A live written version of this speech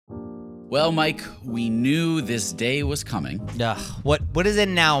Well, Mike, we knew this day was coming. What is it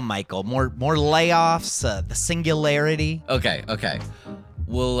now, Michael? More layoffs, the singularity? Okay.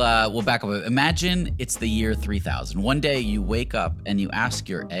 We'll back up. Imagine it's the year 3000. One day you wake up and you ask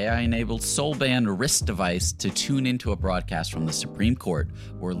your AI-enabled soul band wrist device to tune into a broadcast from the Supreme Court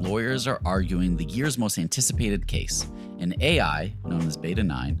where lawyers are arguing the year's most anticipated case. An AI, known as Beta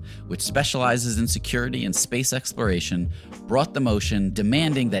 9, which specializes in security and space exploration, brought the motion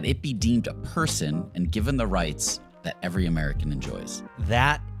demanding that it be deemed a person and given the rights that every American enjoys.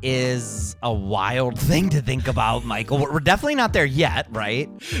 That is a wild thing to think about, Michael. We're definitely not there yet, right?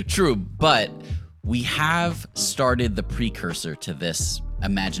 True, but we have started the precursor to this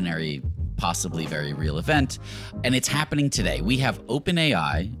imaginary, possibly very real event, and it's happening today. We have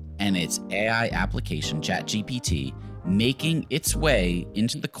OpenAI and its AI application, ChatGPT, making its way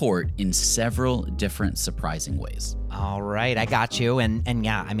into the court in several different surprising ways. All right, I got you. And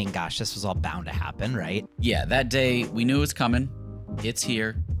yeah, I mean, gosh, this was all bound to happen, right? Yeah, that day we knew it was coming. It's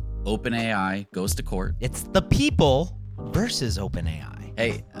here. OpenAI goes to court. It's the people versus OpenAI.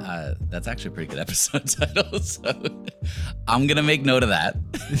 Hey, that's actually a pretty good episode title, so I'm going to make note of that.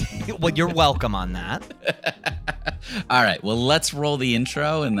 Well, you're welcome on that. All right, well, let's roll the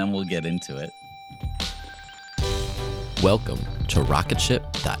intro and then we'll get into it. Welcome to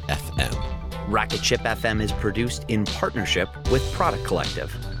RocketShip.fm. Rocket Ship FM is produced in partnership with Product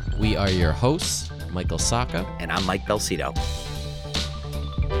Collective. We are your hosts, Michael Sacca. And I'm Mike Belcito.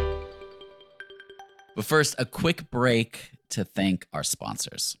 But first, a quick break to thank our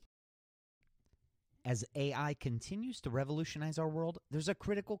sponsors. As AI continues to revolutionize our world, there's a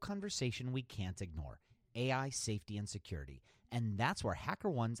critical conversation we can't ignore: AI safety and security. And that's where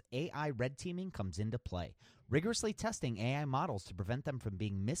HackerOne's AI red teaming comes into play, rigorously testing AI models to prevent them from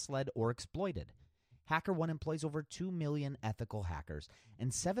being misled or exploited. HackerOne employs over 2 million ethical hackers,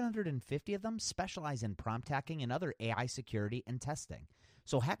 and 750 of them specialize in prompt hacking and other AI security and testing.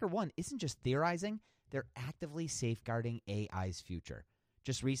 So HackerOne isn't just theorizing, they're actively safeguarding AI's future.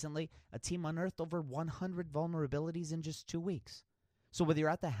 Just recently, a team unearthed over 100 vulnerabilities in just 2 weeks. So whether you're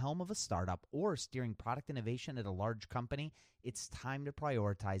at the helm of a startup or steering product innovation at a large company, it's time to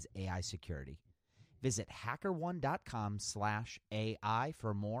prioritize AI security. Visit hackerone.com/AI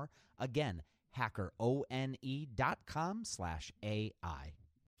for more. Again, hackerone.com/AI.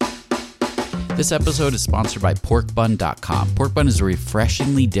 This episode is sponsored by porkbun.com. Porkbun is a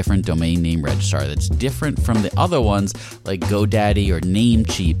refreshingly different domain name registrar that's different from the other ones like GoDaddy or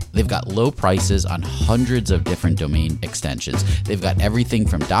Namecheap. They've got low prices on hundreds of different domain extensions. They've got everything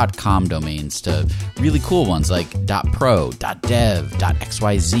from .com domains to really cool ones like .pro, .dev,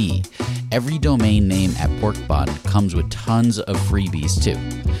 .xyz. Every domain name at Porkbun comes with tons of freebies too,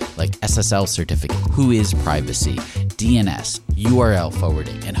 like SSL certificate, whois privacy, DNS, URL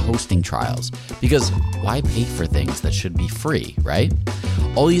forwarding, and hosting trials. Because why pay for things that should be free, right?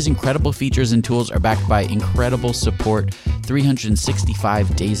 All these incredible features and tools are backed by incredible support,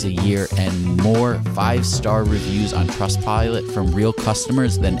 365 days a year, and more 5-star reviews on Trustpilot from real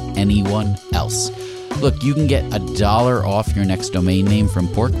customers than anyone else. Look, you can get $1 off your next domain name from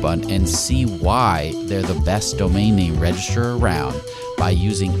Porkbun and see why they're the best domain name registrar around by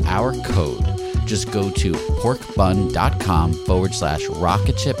using our code. Just go to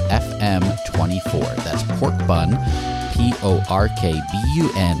porkbun.com/rocketshipfm24. That's porkbun,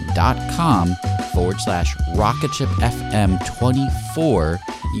 porkbun.com/rocketshipfm24.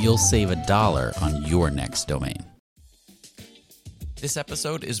 You'll save $1 on your next domain. This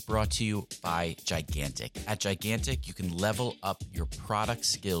episode is brought to you by Gigantic. At Gigantic, you can level up your product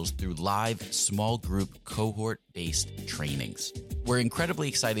skills through live small group cohort-based trainings. We're incredibly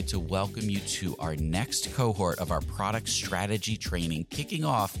excited to welcome you to our next cohort of our product strategy training kicking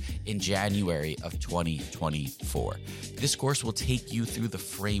off in January of 2024. This course will take you through the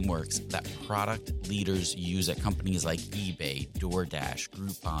frameworks that product leaders use at companies like eBay, DoorDash,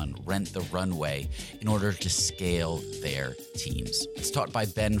 Groupon, Rent the Runway in order to scale their teams. It's taught by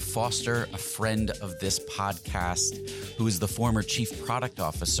Ben Foster, a friend of this podcast, who is the former chief product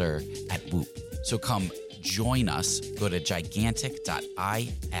officer at Whoop. So come join us. Go to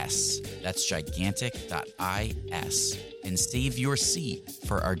gigantic.is. That's gigantic.is. And save your seat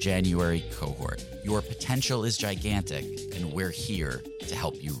for our January cohort. Your potential is gigantic, and we're here to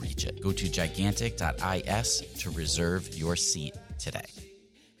help you reach it. Go to gigantic.is to reserve your seat today.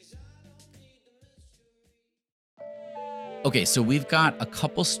 Okay, so we've got a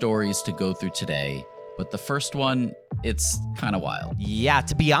couple stories to go through today, but the first one, it's kind of wild. Yeah,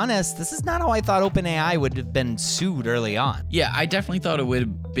 to be honest, this is not how I thought OpenAI would have been sued early on. Yeah, I definitely thought it would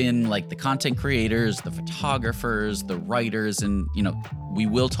have been like the content creators, the photographers, the writers, and, we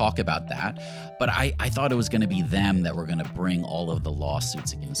will talk about that. But I thought it was going to be them that were going to bring all of the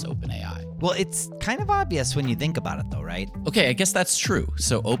lawsuits against OpenAI. Well, it's kind of obvious when you think about it, though, right? Okay, I guess that's true.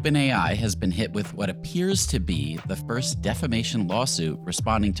 So OpenAI has been hit with what appears to be the first defamation lawsuit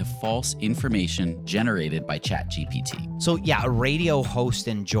responding to false information generated by ChatGPT. So yeah, a radio host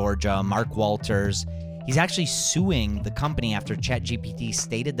in Georgia, Mark Walters, he's actually suing the company after ChatGPT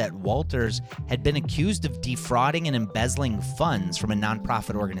stated that Walters had been accused of defrauding and embezzling funds from a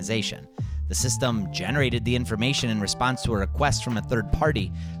nonprofit organization. The system generated the information in response to a request from a third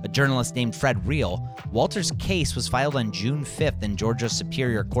party, a journalist named Fred Reel. Walters' case was filed on June 5th in Georgia's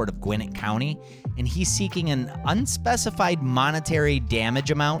Superior Court of Gwinnett County, and he's seeking an unspecified monetary damage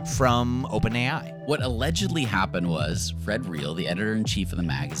amount from OpenAI. What allegedly happened was Fred Reel, the editor-in-chief of the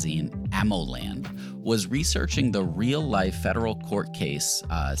magazine Ammoland, was researching the real-life federal court case,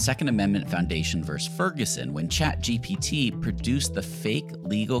 Second Amendment Foundation versus Ferguson, when ChatGPT produced the fake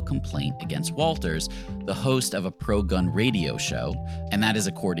legal complaint against Walters, the host of a pro-gun radio show, and that is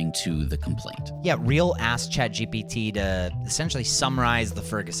according to the complaint. Yeah, Reel asked ChatGPT to essentially summarize the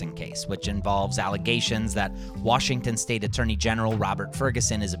Ferguson case, which involves allegations that Washington State Attorney General Robert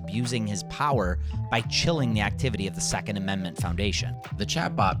Ferguson is abusing his power by chilling the activity of the Second Amendment Foundation. The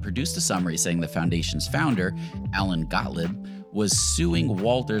chatbot produced a summary saying the foundation's founder, Alan Gottlieb, was suing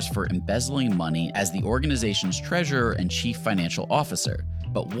Walters for embezzling money as the organization's treasurer and chief financial officer.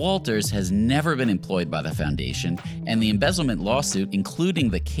 But Walters has never been employed by the foundation, and the embezzlement lawsuit, including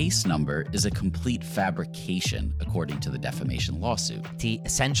the case number, is a complete fabrication, according to the defamation lawsuit. To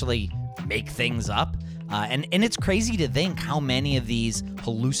essentially make things up. And it's crazy to think how many of these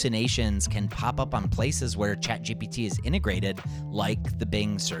hallucinations can pop up on places where ChatGPT is integrated, like the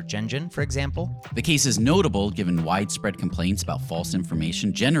Bing search engine, for example. The case is notable given widespread complaints about false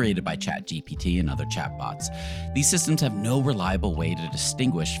information generated by ChatGPT and other chatbots. These systems have no reliable way to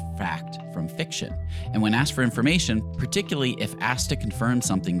distinguish fact from fiction. And when asked for information, particularly if asked to confirm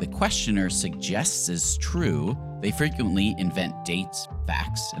something the questioner suggests is true, they frequently invent dates,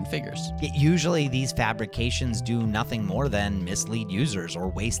 facts, and figures. Yet usually these fabrications do nothing more than mislead users or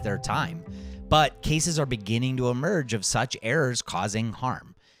waste their time. But cases are beginning to emerge of such errors causing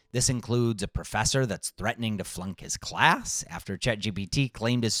harm. This includes a professor that's threatening to flunk his class after ChatGPT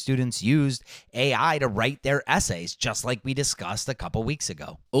claimed his students used AI to write their essays, just like we discussed a couple weeks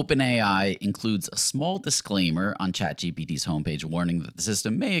ago. OpenAI includes a small disclaimer on ChatGPT's homepage warning that the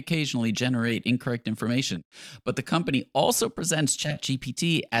system may occasionally generate incorrect information. But the company also presents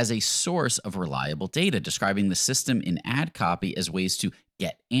ChatGPT as a source of reliable data, describing the system in ad copy as ways to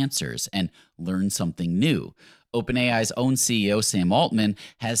get answers and learn something new. OpenAI's own CEO, Sam Altman,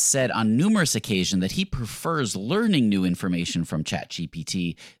 has said on numerous occasions that he prefers learning new information from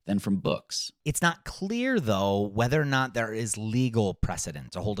ChatGPT than from books. It's not clear, though, whether or not there is legal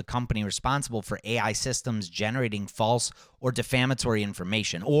precedent to hold a company responsible for AI systems generating false or defamatory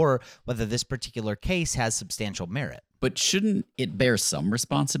information, or whether this particular case has substantial merit. But shouldn't it bear some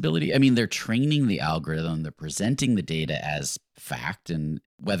responsibility? I mean, they're training the algorithm, they're presenting the data as fact, and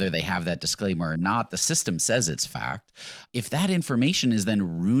whether they have that disclaimer or not, the system says it's fact. If that information is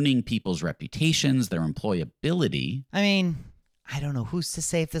then ruining people's reputations, their employability. I mean, I don't know who's to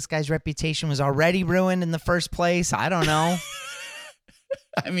say if this guy's reputation was already ruined in the first place. I don't know.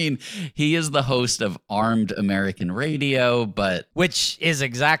 I mean, he is the host of Armed American Radio, but... Which is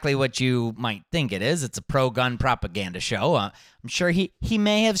exactly what you might think it is. It's a pro-gun propaganda show. I'm sure he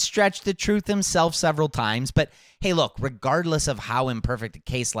may have stretched the truth himself several times, but hey, look, regardless of how imperfect a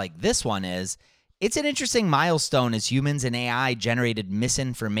case like this one is, it's an interesting milestone as humans and AI-generated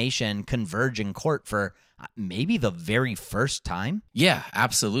misinformation converge in court for maybe the very first time. Yeah,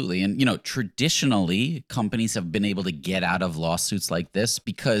 absolutely. And, traditionally, companies have been able to get out of lawsuits like this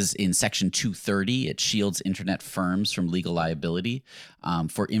because in Section 230, it shields internet firms from legal liability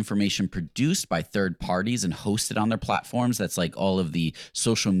for information produced by third parties and hosted on their platforms. That's like all of the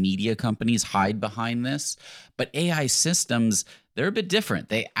social media companies hide behind this. But AI systems, they're a bit different.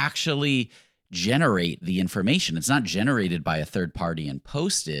 They actually generate the information. It's not generated by a third party and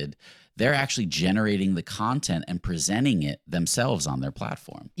posted. They're actually generating the content and presenting it themselves on their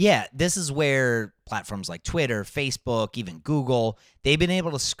platform. Yeah, this is where platforms like Twitter, Facebook, even Google, they've been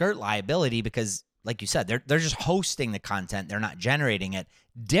able to skirt liability because, like you said, they're just hosting the content. They're not generating it.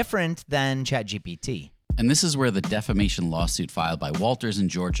 Different than ChatGPT. And this is where the defamation lawsuit filed by Walters in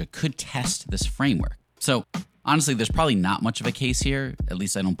Georgia could test this framework. So honestly, there's probably not much of a case here. At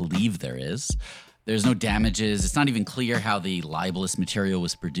least I don't believe there is. There's no damages. It's not even clear how the libelous material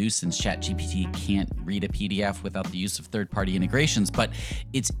was produced since ChatGPT can't read a PDF without the use of third-party integrations. But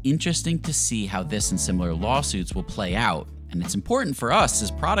it's interesting to see how this and similar lawsuits will play out And it's important for us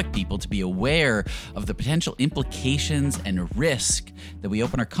as product people to be aware of the potential implications and risk that we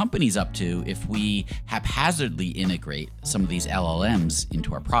open our companies up to if we haphazardly integrate some of these LLMs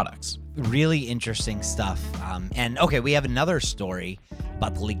into our products. Really interesting stuff. And okay, we have another story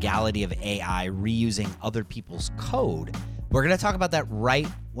about the legality of AI reusing other people's code. We're going to talk about that right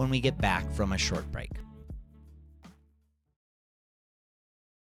when we get back from a short break.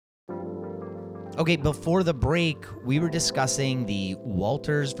 Okay, before the break, we were discussing the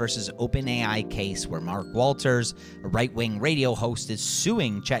Walters versus OpenAI case where Mark Walters, a right-wing radio host, is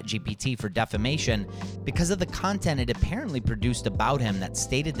suing ChatGPT for defamation because of the content it apparently produced about him that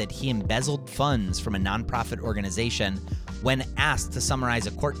stated that he embezzled funds from a nonprofit organization when asked to summarize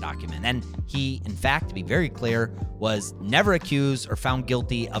a court document. And he, in fact, to be very clear, was never accused or found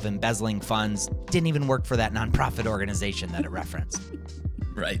guilty of embezzling funds, didn't even work for that nonprofit organization that it referenced.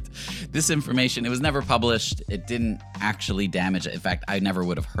 Right. This information, it was never published. It didn't actually damage it. In fact, I never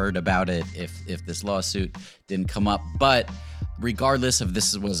would have heard about it if this lawsuit didn't come up. But regardless if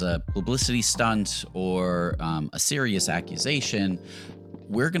this was a publicity stunt or a serious accusation,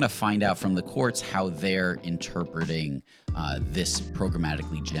 we're going to find out from the courts how they're interpreting this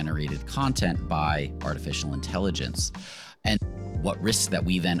programmatically generated content by artificial intelligence, and what risks that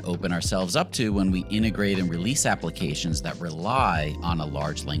we then open ourselves up to when we integrate and release applications that rely on a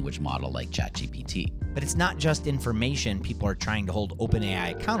large language model like ChatGPT. But it's not just information people are trying to hold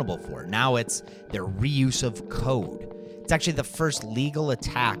OpenAI accountable for. Now it's their reuse of code. It's actually the first legal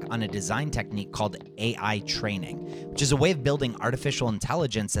attack on a design technique called AI training, which is a way of building artificial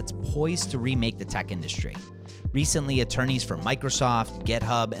intelligence that's poised to remake the tech industry. Recently, attorneys from Microsoft,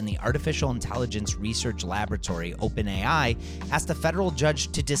 GitHub, and the artificial intelligence research laboratory OpenAI asked a federal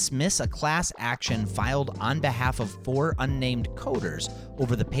judge to dismiss a class action filed on behalf of 4 unnamed coders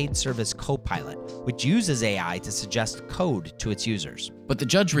over the paid service Copilot, which uses AI to suggest code to its users. But the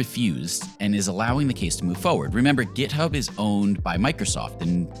judge refused and is allowing the case to move forward. Remember, GitHub is owned by Microsoft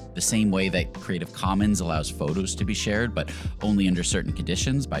in the same way that Creative Commons allows photos to be shared, but only under certain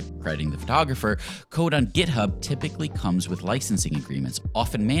conditions by crediting the photographer. Code on GitHub typically comes with licensing agreements,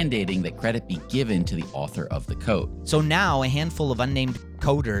 often mandating that credit be given to the author of the code. So now a handful of unnamed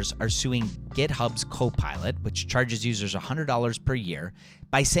coders are suing GitHub's Copilot, which charges users $100 per year,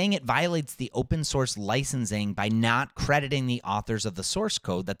 by saying it violates the open source licensing by not crediting the authors of the source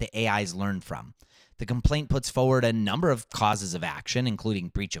code that the AIs learned from. The complaint puts forward a number of causes of action, including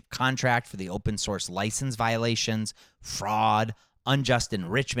breach of contract for the open source license violations, fraud, unjust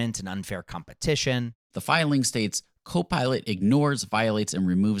enrichment, and unfair competition. The filing states, Copilot ignores, violates, and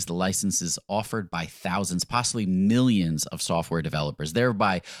removes the licenses offered by thousands, possibly millions of software developers,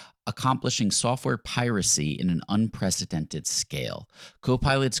 thereby accomplishing software piracy in an unprecedented scale.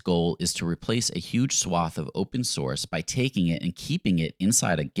 Copilot's goal is to replace a huge swath of open source by taking it and keeping it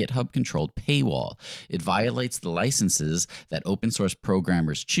inside a GitHub-controlled paywall. It violates the licenses that open source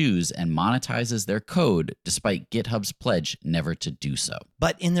programmers choose and monetizes their code despite GitHub's pledge never to do so.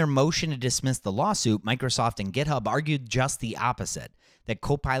 But in their motion to dismiss the lawsuit, Microsoft and GitHub argued just the opposite, that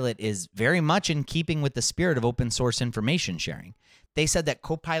Copilot is very much in keeping with the spirit of open source information sharing. They said that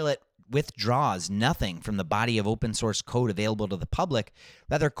Copilot withdraws nothing from the body of open source code available to the public.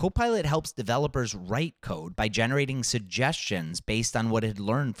 Rather, Copilot helps developers write code by generating suggestions based on what it had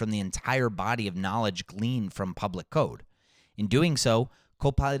learned from the entire body of knowledge gleaned from public code. In doing so,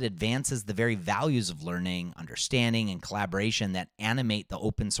 Copilot advances the very values of learning, understanding, and collaboration that animate the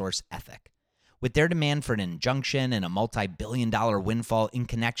open source ethic. With their demand for an injunction and a multi-billion-dollar windfall in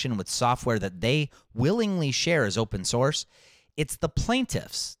connection with software that they willingly share as open source, it's the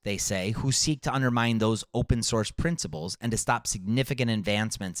plaintiffs, they say, who seek to undermine those open source principles and to stop significant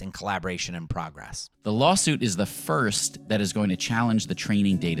advancements in collaboration and progress. The lawsuit is the first that is going to challenge the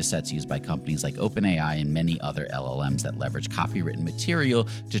training data sets used by companies like OpenAI and many other LLMs that leverage copywritten material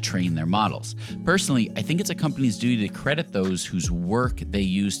to train their models. Personally, I think it's a company's duty to credit those whose work they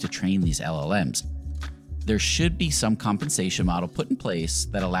use to train these LLMs. There should be some compensation model put in place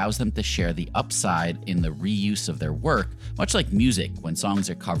that allows them to share the upside in the reuse of their work, much like music when songs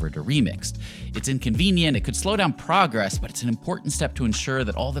are covered or remixed. It's inconvenient, it could slow down progress, but it's an important step to ensure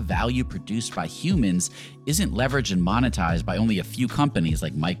that all the value produced by humans isn't leveraged and monetized by only a few companies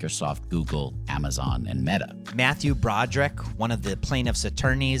like Microsoft, Google, Amazon, and Meta. Matthew Broderick, one of the plaintiff's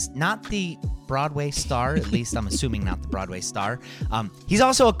attorneys, not the Broadway star, at least I'm assuming not the Broadway star. He's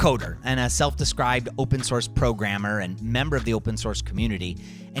also a coder and a self-described open source programmer and member of the open source community,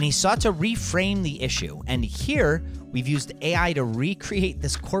 and he sought to reframe the issue. And here, we've used AI to recreate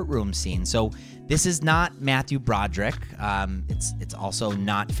this courtroom scene. So this is not Matthew Broderick. It's also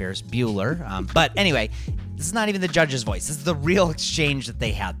not Ferris Bueller. But anyway, This is not even the judge's voice. This is the real exchange that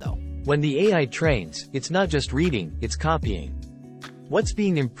they had, though. When the AI trains, it's not just reading, it's copying. What's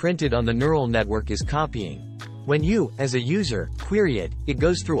being imprinted on the neural network is copying. When you, as a user, query it, it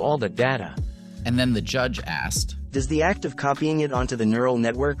goes through all the data. And then the judge asked, does the act of copying it onto the neural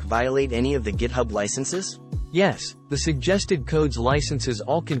network violate any of the GitHub licenses? Yes, the suggested code's licenses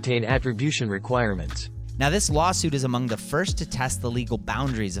all contain attribution requirements. Now, this lawsuit is among the first to test the legal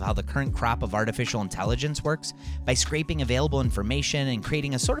boundaries of how the current crop of artificial intelligence works by scraping available information and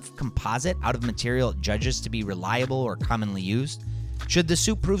creating a sort of composite out of material it judges to be reliable or commonly used. Should the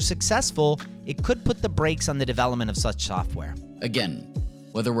suit prove successful, it could put the brakes on the development of such software. again,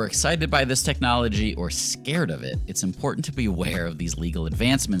 whether we're excited by this technology or scared of it, it's important to be aware of these legal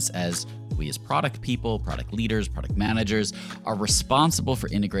advancements as we as product people, product leaders, product managers are responsible for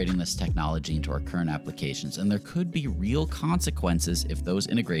integrating this technology into our current applications. And there could be real consequences if those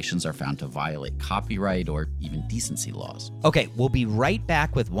integrations are found to violate copyright or even decency laws. Okay, we'll be right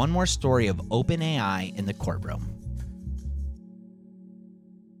back with one more story of OpenAI in the courtroom.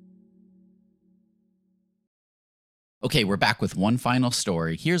 Okay, we're back with one final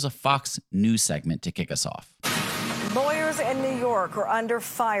story. Here's a Fox News segment to kick us off. Lawyers in New York are under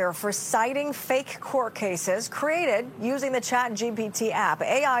fire for citing fake court cases created using the ChatGPT app.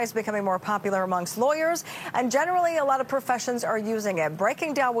 AI is becoming more popular amongst lawyers, and generally a lot of professions are using it.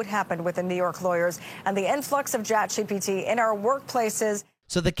 Breaking down what happened with the New York lawyers and the influx of ChatGPT in our workplaces.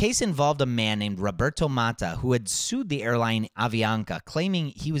 So the case involved a man named Roberto Mata who had sued the airline Avianca,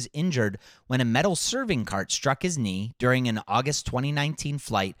 claiming he was injured when a metal serving cart struck his knee during an August 2019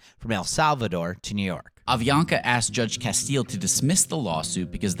 flight from El Salvador to New York. Avianca asked Judge Castile to dismiss the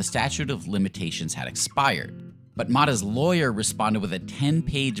lawsuit because the statute of limitations had expired. But Mata's lawyer responded with a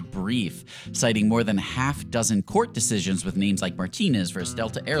 10-page brief citing more than half dozen court decisions with names like Martinez versus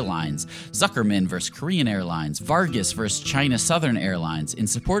Delta Airlines, Zuckerman versus Korean Airlines, Vargas versus China Southern Airlines in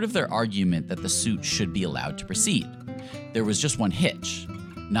support of their argument that the suit should be allowed to proceed. There was just one hitch.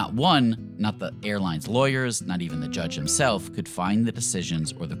 Not the airline's lawyers, not even the judge himself, could find the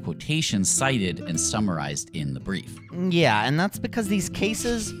decisions or the quotations cited and summarized in the brief. Yeah, and that's because these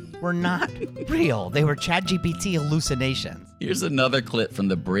cases were not real. They were ChatGPT hallucinations. Here's another clip from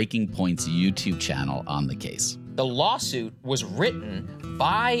the Breaking Point's YouTube channel on the case. The lawsuit was written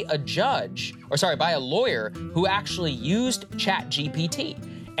by a lawyer who actually used ChatGPT.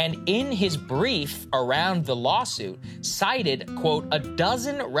 And in his brief around the lawsuit, cited, quote, a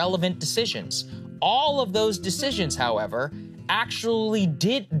dozen relevant decisions. All of those decisions, however, actually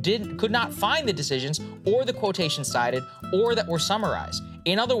could not find the decisions or the quotations cited or that were summarized.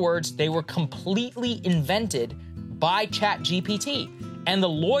 In other words, they were completely invented by ChatGPT. And the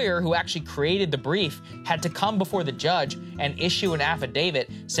lawyer who actually created the brief had to come before the judge and issue an affidavit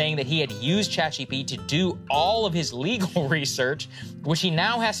saying that he had used ChatGPT to do all of his legal research, which he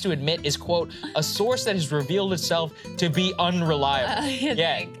now has to admit is, quote, a source that has revealed itself to be unreliable.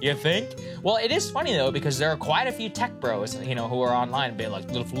 You think? Well, it is funny, though, because there are quite a few tech bros, who are online being like,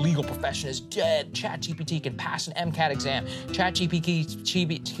 the legal profession is dead. ChatGPT can pass an MCAT exam.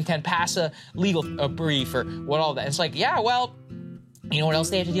 ChatGPT can pass a legal brief or what all that. It's like, yeah, well, you know what else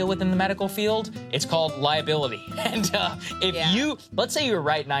they have to deal with in the medical field? It's called liability. And let's say you're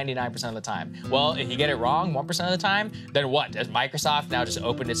right 99% of the time. Well, if you get it wrong 1% of the time, then what? Has Microsoft now just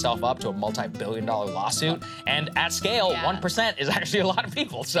opened itself up to a multi-billion-dollar lawsuit? And at scale, 1% is actually a lot of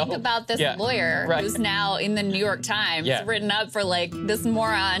people. So think about this lawyer who's now in the New York Times, written up for this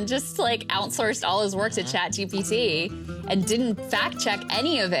moron, just outsourced all his work to ChatGPT and didn't fact check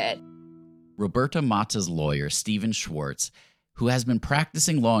any of it. Roberto Mata's lawyer, Stephen Schwartz, who has been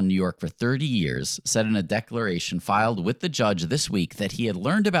practicing law in New York for 30 years, said in a declaration filed with the judge this week that he had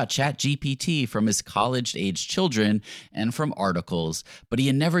learned about ChatGPT from his college-aged children and from articles, but he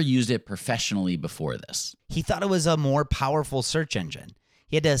had never used it professionally before this. He thought it was a more powerful search engine.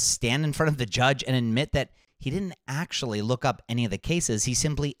 He had to stand in front of the judge and admit that he didn't actually look up any of the cases. He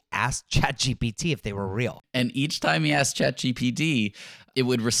simply asked ChatGPT if they were real. And each time he asked ChatGPT, it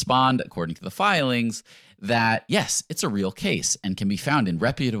would respond, according to the filings, that yes, it's a real case and can be found in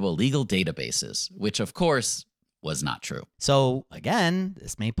reputable legal databases, which of course was not true. So again,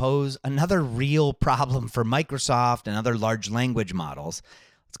 this may pose another real problem for Microsoft and other large language models.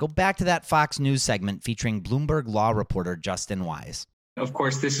 Let's go back to that Fox News segment featuring Bloomberg law reporter Justin Wise. Of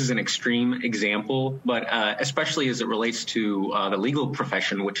course, this is an extreme example, but especially as it relates to the legal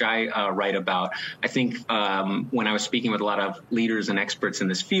profession, which I write about, I think when I was speaking with a lot of leaders and experts in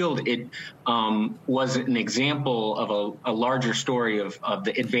this field, it was an example of a larger story of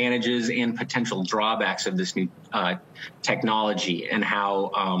the advantages and potential drawbacks of this new technology, and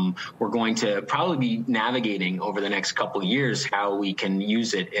how we're going to probably be navigating over the next couple of years how we can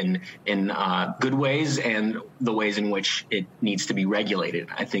use it in good ways and the ways in which it needs to be regulated.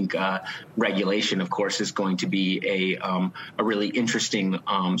 I think regulation, of course, is going to be a really interesting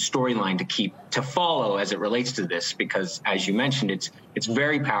storyline to follow as it relates to this, because, as you mentioned, it's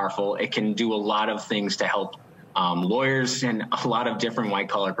very powerful. It can do a lot of things to help lawyers and a lot of different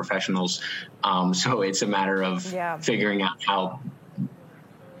white-collar professionals. So it's a matter of figuring out how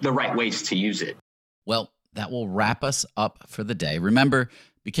the right ways to use it. Well, that will wrap us up for the day. Remember,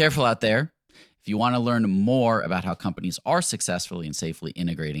 be careful out there. If you want to learn more about how companies are successfully and safely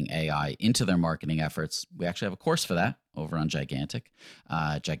integrating AI into their marketing efforts, we actually have a course for that over on Gigantic,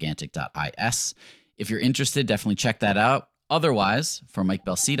 gigantic.is. If you're interested, definitely check that out. Otherwise, for Mike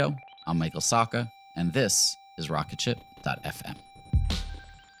Belsito, I'm Michael Sacca, and this is rocketship.fm.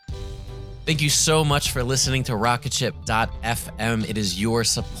 Thank you so much for listening to rocketship.fm. It is your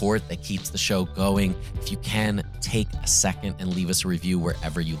support that keeps the show going. If you can, take a second and leave us a review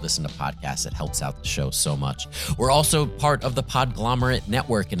wherever you listen to podcasts. It helps out the show so much. We're also part of the Podglomerate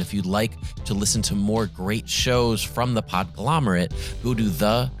Network, and if you'd like to listen to more great shows from the Podglomerate, go to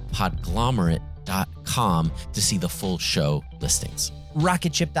thepodglomerate.com to see the full show listings.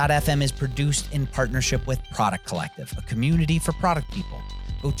 Rocketship.fm is produced in partnership with Product Collective, a community for product people.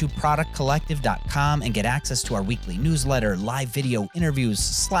 Go to productcollective.com and get access to our weekly newsletter, live video interviews,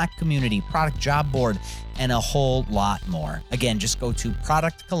 Slack community, product job board, and a whole lot more. Again, just go to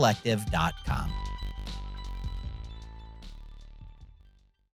productcollective.com.